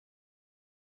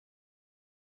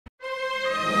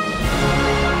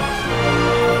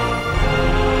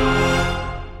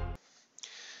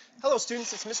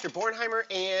students, it's Mr. Bornheimer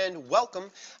and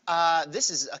welcome. This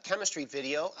is a chemistry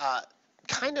video,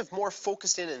 kind of more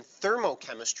focused in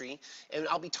thermochemistry, and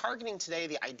I'll be targeting today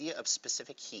the idea of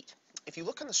specific heat. If you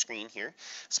look on the screen here,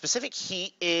 specific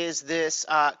heat is this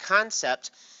concept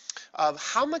of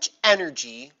how much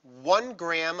energy 1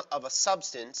 gram of a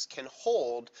substance can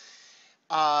hold,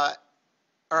 or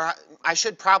I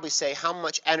should probably say how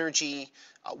much energy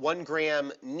 1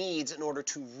 gram needs in order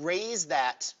to raise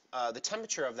that the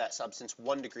temperature of that substance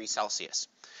 1 degree Celsius.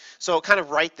 So kind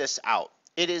of write this out.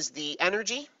 It is the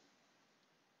energy,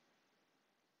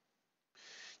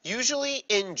 usually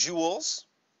in joules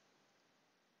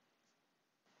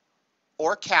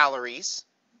or calories,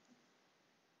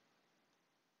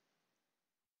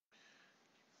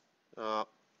 my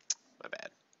bad.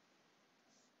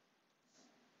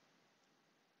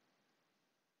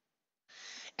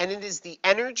 And it is the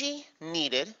energy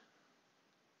needed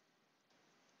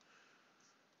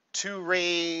to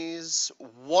raise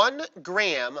 1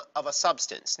 gram of a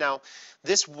substance. Now,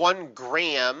 this 1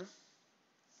 gram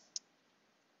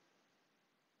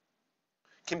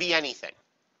can be anything.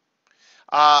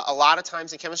 A lot of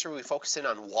times in chemistry we focus in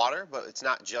on water, but it's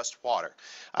not just water.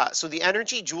 So the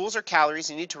energy, joules or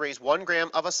calories, you need to raise 1 gram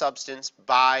of a substance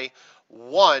by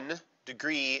 1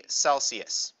 degree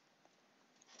Celsius.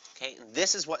 Okay,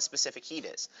 this is what specific heat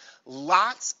is.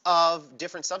 Lots of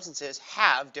different substances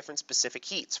have different specific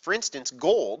heats. For instance,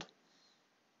 gold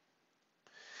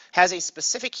has a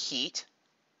specific heat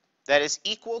that is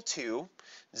equal to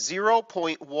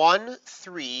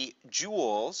 0.13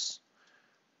 joules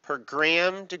per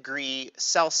gram degree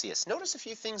Celsius. Notice a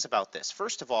few things about this.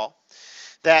 First of all,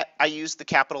 that I use the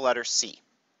capital letter C.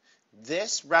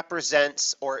 This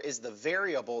represents, or is the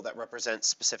variable that represents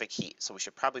specific heat. So we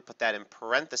should probably put that in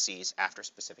parentheses after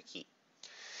specific heat.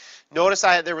 Notice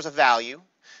there was a value,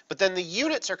 but then the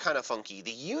units are kind of funky.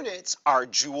 The units are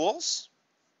joules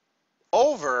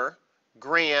over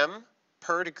gram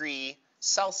per degree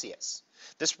Celsius.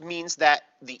 This means that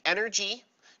the energy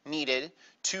needed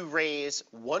to raise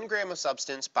 1 gram of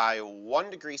substance by 1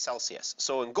 degree Celsius.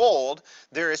 So in gold,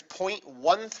 there is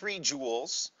 0.13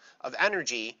 joules of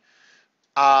energy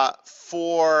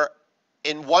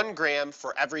in 1 gram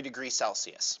for every degree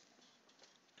Celsius.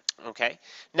 Okay,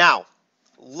 now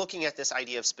looking at this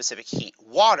idea of specific heat,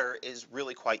 water is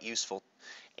really quite useful.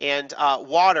 And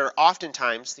water,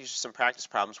 oftentimes, these are some practice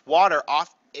problems, water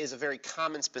is a very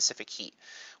common specific heat.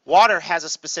 Water has a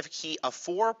specific heat of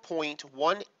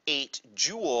 4.18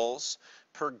 joules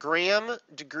per gram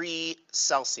degree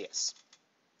Celsius.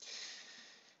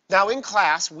 Now in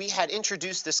class, we had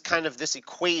introduced this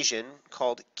equation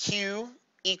called Q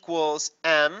equals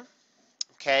M,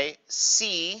 okay,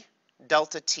 C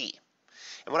delta T.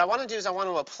 And what I want to do is I want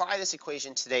to apply this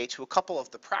equation today to a couple of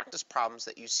the practice problems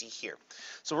that you see here.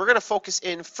 So we're going to focus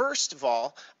in first of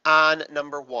all on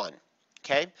number 1,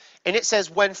 okay? And it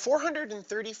says when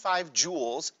 435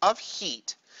 joules of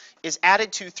heat is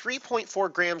added to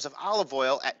 3.4 grams of olive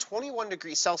oil at 21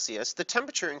 degrees Celsius, the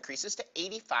temperature increases to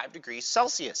 85 degrees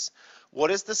Celsius.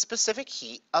 What is the specific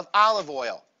heat of olive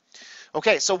oil?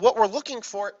 Okay, so what we're looking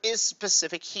for is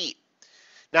specific heat.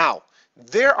 Now,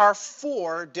 there are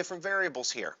 4 different variables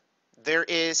here. There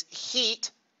is heat,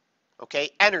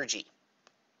 okay, energy.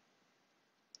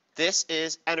 This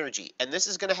is energy, and this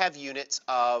is going to have units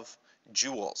of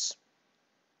joules.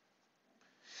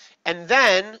 And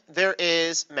then there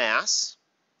is mass,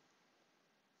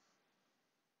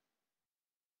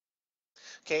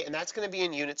 okay, and that's going to be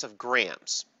in units of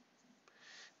grams.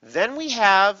 Then we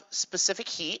have specific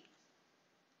heat,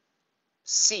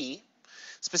 C.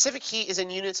 Specific heat is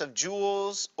in units of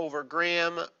joules over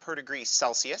gram per degree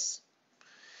Celsius.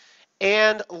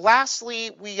 And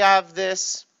lastly, we have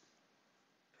this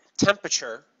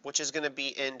temperature, which is going to be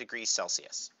in degrees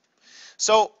Celsius.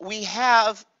 So we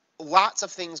have lots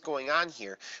of things going on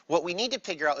here. What we need to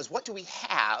figure out is what do we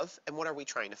have and what are we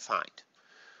trying to find?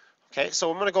 Okay, so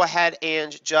I'm going to go ahead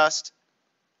and just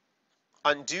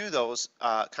undo those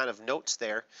kind of notes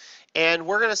there, and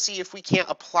we're going to see if we can't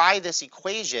apply this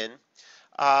equation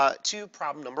to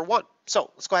problem number 1.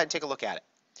 So let's go ahead and take a look at it.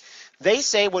 They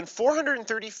say when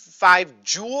 435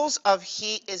 joules of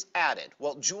heat is added.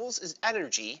 Well, joules is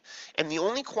energy, and the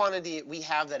only quantity we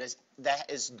have that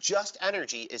is just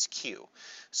energy is Q.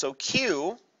 So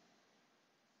Q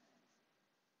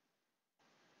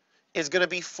is going to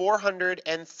be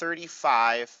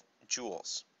 435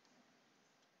 joules.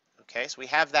 Okay, so we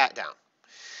have that down.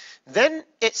 Then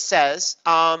it says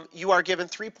you are given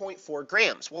 3.4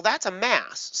 grams. Well, that's a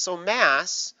mass. So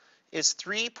mass is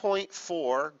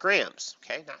 3.4 grams.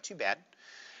 Okay, not too bad.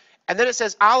 And then it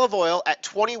says olive oil at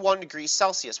 21 degrees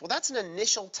Celsius. Well, that's an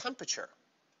initial temperature.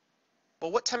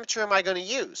 But what temperature am I going to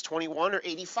use, 21 or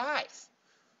 85?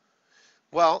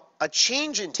 Well, a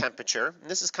change in temperature, and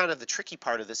this is kind of the tricky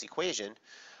part of this equation,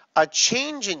 a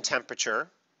change in temperature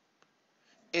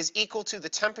is equal to the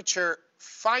temperature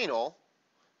final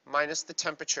minus the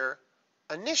temperature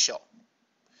initial.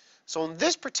 So in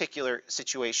this particular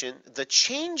situation, the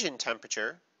change in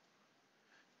temperature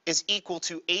is equal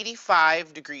to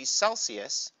 85 degrees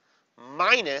Celsius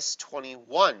minus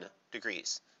 21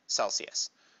 degrees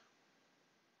Celsius.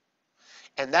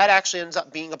 And that actually ends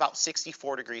up being about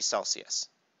 64 degrees Celsius.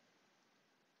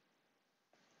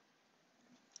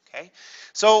 Okay,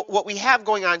 so what we have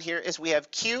going on here is we have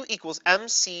Q equals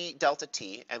MC delta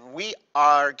T, and we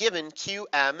are given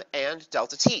QM and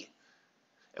delta T.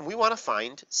 And we want to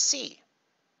find C.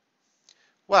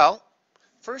 Well,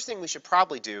 first thing we should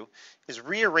probably do is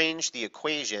rearrange the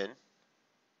equation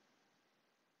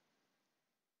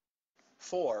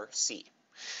for C.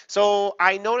 So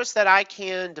I notice that I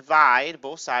can divide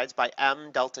both sides by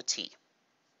M delta T.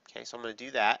 Okay, so I'm going to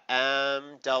do that,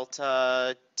 M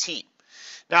delta T.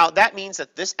 Now that means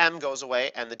that this M goes away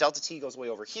and the delta T goes away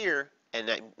over here, and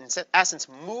I, in essence,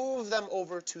 move them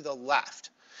over to the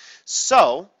left.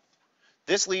 So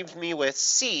this leaves me with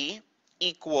C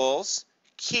equals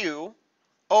Q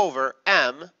over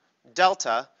M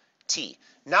delta T.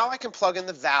 Now I can plug in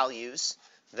the values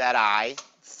that I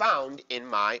found in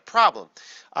my problem.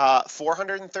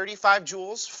 435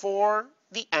 joules for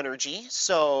the energy,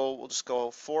 so we'll just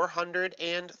go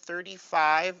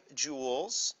 435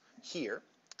 joules here.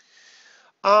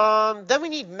 Then we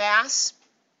need mass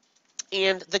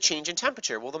and the change in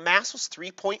temperature. Well, the mass was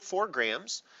 3.4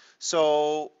 grams,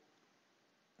 so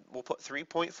we'll put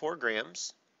 3.4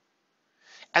 grams.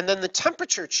 And then the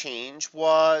temperature change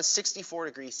was 64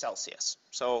 degrees Celsius.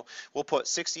 So we'll put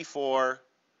 64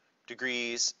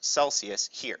 degrees Celsius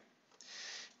here.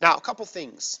 Now, a couple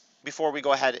things before we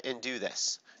go ahead and do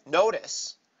this.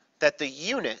 Notice that the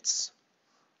units,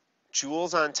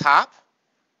 joules on top,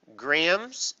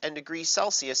 grams, and degrees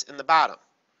Celsius in the bottom.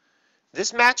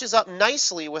 This matches up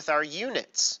nicely with our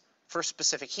units for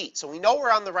specific heat. So we know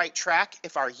we're on the right track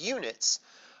if our units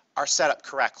are set up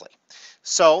correctly.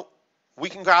 So we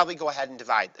can probably go ahead and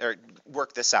divide or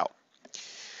work this out.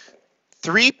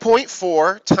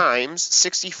 3.4 times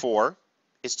 64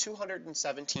 is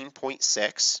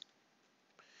 217.6.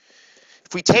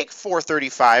 If we take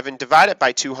 435 and divide it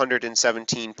by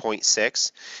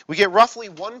 217.6, we get roughly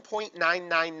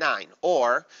 1.999,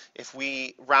 or if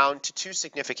we round to two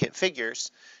significant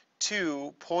figures,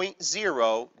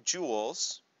 2.0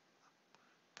 joules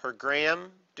per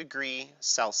gram degree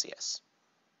Celsius.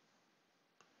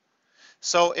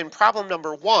 So in problem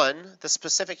number 1, the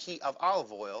specific heat of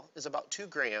olive oil is about 2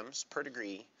 grams per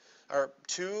degree, or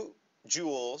 2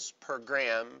 joules per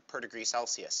gram per degree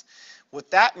Celsius. What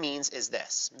that means is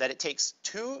this, that it takes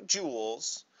 2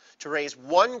 joules to raise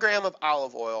 1 gram of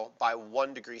olive oil by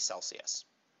 1 degree Celsius.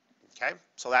 Okay,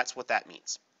 so that's what that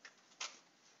means.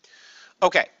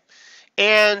 Okay,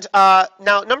 and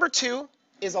now number 2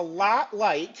 is a lot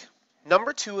like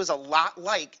number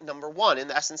 1 in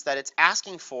the essence that it's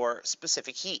asking for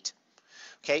specific heat.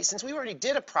 Okay, since we already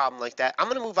did a problem like that, I'm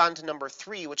going to move on to number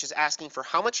 3, which is asking for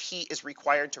how much heat is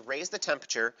required to raise the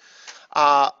temperature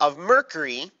of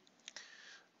mercury,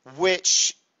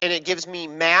 and it gives me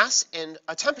mass and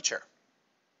a temperature.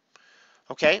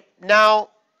 Okay, now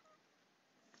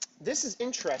this is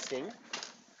interesting.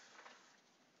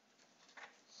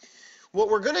 What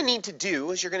we're going to need to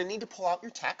do is you're going to need to pull out your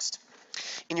text,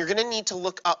 and you're going to need to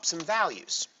look up some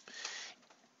values.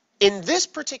 In this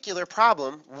particular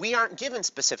problem, we aren't given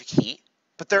specific heat,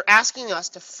 but they're asking us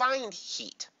to find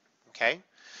heat. Okay?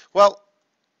 Well,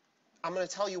 I'm going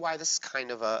to tell you why this is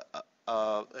kind of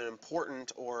an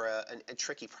important or a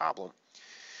tricky problem.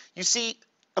 You see,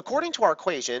 according to our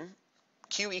equation,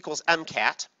 Q equals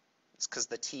MCAT. It's because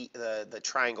the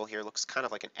triangle here looks kind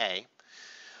of like an A.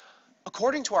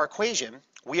 According to our equation,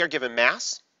 we are given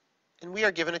mass and we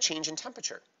are given a change in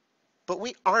temperature. But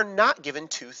we are not given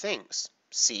two things,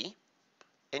 C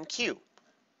and Q.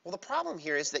 Well, the problem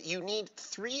here is that you need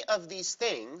 3 of these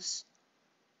things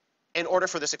in order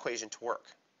for this equation to work.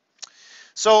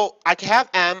 So I have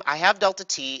M, I have delta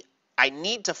T, I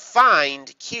need to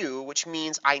find Q, which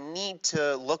means I need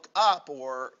to look up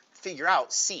or figure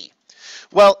out C.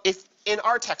 Well, if in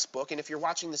our textbook, and if you're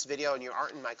watching this video and you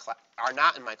are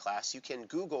not in my class, you can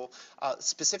Google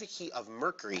specific heat of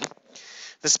mercury.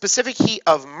 The specific heat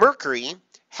of mercury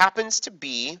happens to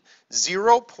be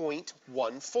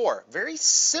 0.14, very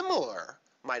similar,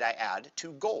 might I add,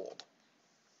 to gold.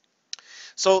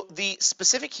 So the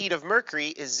specific heat of mercury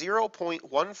is 0.14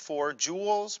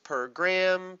 joules per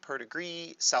gram per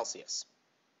degree Celsius.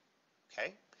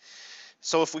 Okay?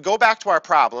 So if we go back to our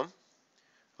problem,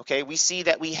 okay, we see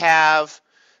that we have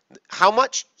how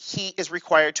much heat is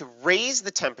required to raise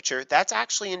the temperature. That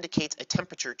actually indicates a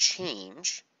temperature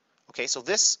change. Okay, so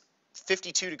this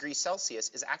 52 degrees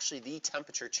Celsius is actually the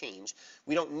temperature change.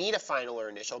 We don't need a final or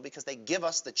initial because they give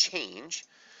us the change.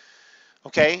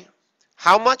 Okay,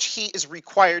 how much heat is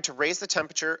required to raise the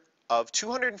temperature of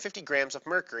 250 grams of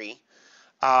mercury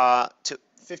to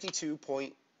 52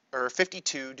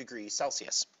 degrees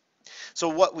Celsius? So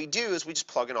what we do is we just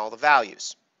plug in all the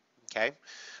values. Okay,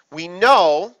 we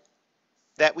know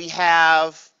that we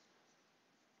have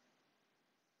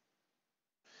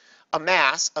a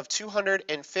mass of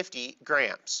 250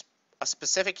 grams, a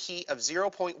specific heat of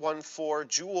 0.14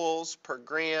 joules per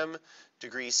gram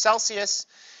degrees Celsius,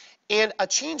 and a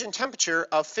change in temperature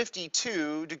of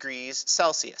 52 degrees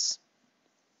Celsius.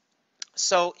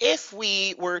 So if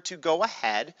we were to go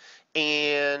ahead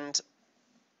and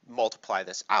multiply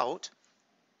this out,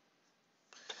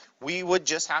 we would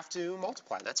just have to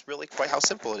multiply. That's really quite how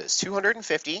simple it is.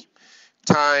 250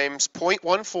 times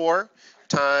 0.14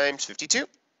 times 52.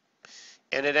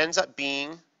 And it ends up being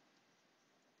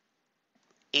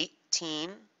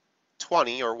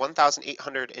 1820 or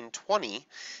 1,820.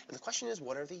 And the question is,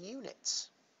 what are the units?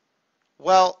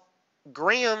 Well,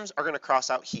 grams are going to cross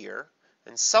out here,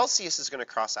 and Celsius is going to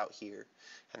cross out here,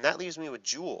 and that leaves me with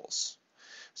joules.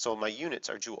 So my units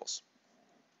are joules.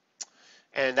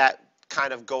 And that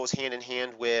kind of goes hand in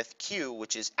hand with Q,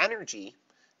 which is energy,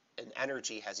 and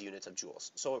energy has units of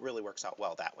joules. So it really works out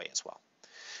well that way as well.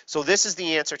 So this is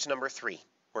the answer to number 3,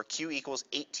 where Q equals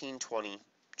 1820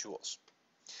 joules.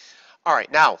 All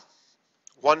right, now,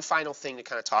 one final thing to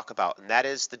kind of talk about, and that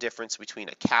is the difference between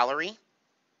a calorie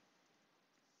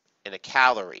and a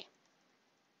calorie.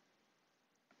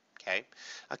 Okay,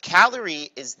 a calorie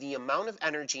is the amount of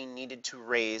energy needed to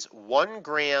raise 1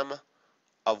 gram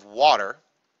of water,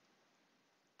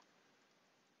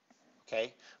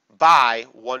 okay, by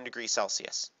 1 degree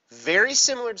Celsius. Very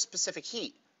similar to specific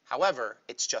heat. However,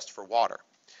 it's just for water.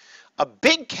 A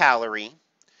big calorie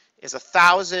is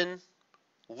 1,000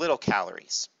 little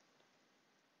calories.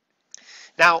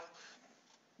 Now,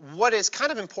 what is kind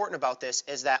of important about this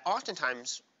is that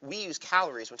oftentimes we use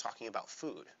calories when talking about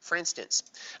food. For instance,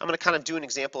 I'm going to kind of do an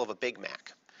example of a Big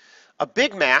Mac. A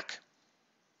Big Mac,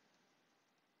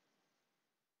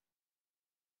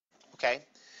 okay,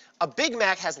 a Big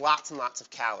Mac has lots and lots of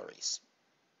calories.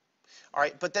 All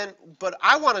right, but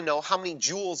I want to know how many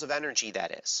joules of energy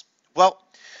that is. Well,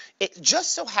 it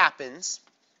just so happens,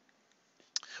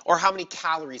 or how many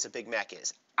calories a Big Mac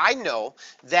is. I know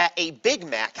that a Big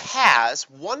Mac has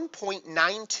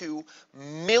 1.92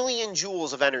 million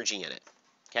joules of energy in it.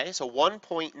 Okay, so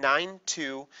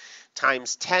 1.92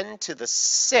 times 10 to the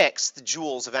 6th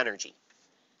joules of energy.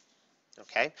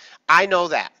 Okay, I know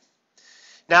that.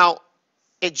 Now,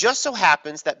 it just so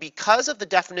happens that because of the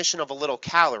definition of a little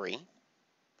calorie,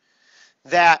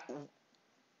 that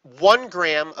 1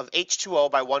 gram of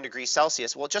H2O by 1 degree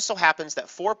Celsius, well, it just so happens that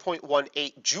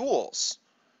 4.18 joules,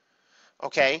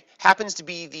 okay, happens to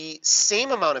be the same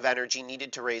amount of energy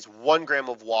needed to raise 1 gram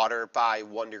of water by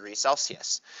 1 degree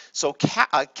Celsius. So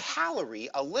a calorie,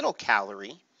 a little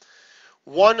calorie,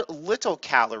 1 little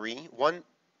calorie, 1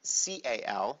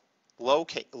 CAL,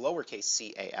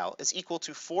 lowercase cal, is equal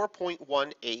to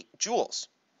 4.18 joules.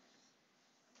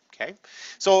 Okay,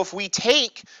 so if we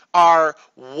take our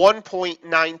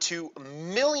 1.92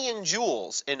 million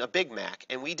joules in a Big Mac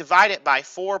and we divide it by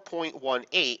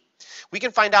 4.18, we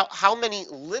can find out how many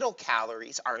little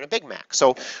calories are in a Big Mac.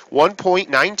 So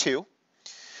 1.92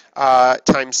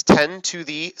 times 10 to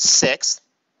the 6th,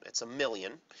 that's a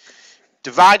million,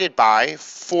 divided by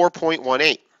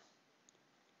 4.18.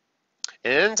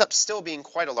 And it ends up still being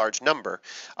quite a large number,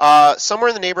 somewhere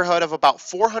in the neighborhood of about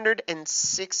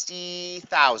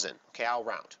 460,000. Okay, I'll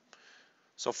round.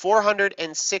 So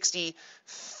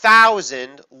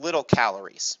 460,000 little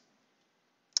calories.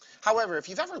 However, if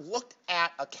you've ever looked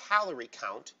at a calorie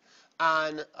count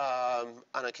on a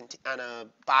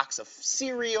box of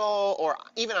cereal or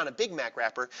even on a Big Mac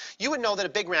wrapper, you would know that a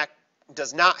Big Mac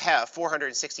does not have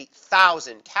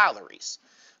 460,000 calories.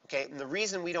 Okay, and the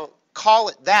reason we don't call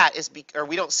it that is, or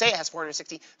we don't say it has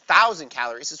 460,000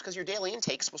 calories, is because your daily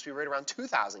intake is supposed to be right around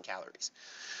 2,000 calories.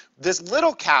 This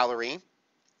little calorie,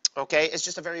 okay, is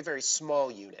just a very, very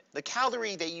small unit. The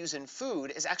calorie they use in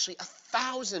food is actually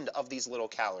 1,000 of these little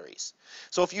calories.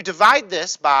 So if you divide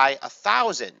this by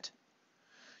 1,000,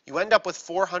 you end up with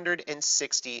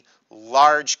 460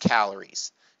 large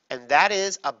calories. And that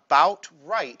is about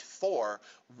right for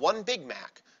one Big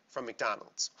Mac from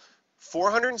McDonald's.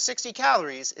 460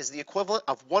 calories is the equivalent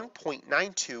of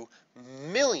 1.92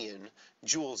 million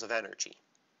joules of energy.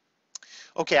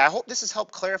 Okay, I hope this has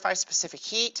helped clarify specific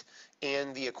heat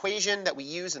and the equation that we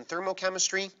use in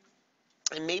thermochemistry,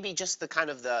 and maybe just the kind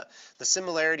of the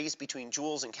similarities between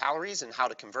joules and calories and how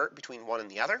to convert between one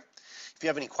and the other. If you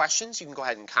have any questions, you can go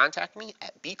ahead and contact me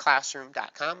at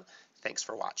bclassroom.com. Thanks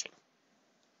for watching.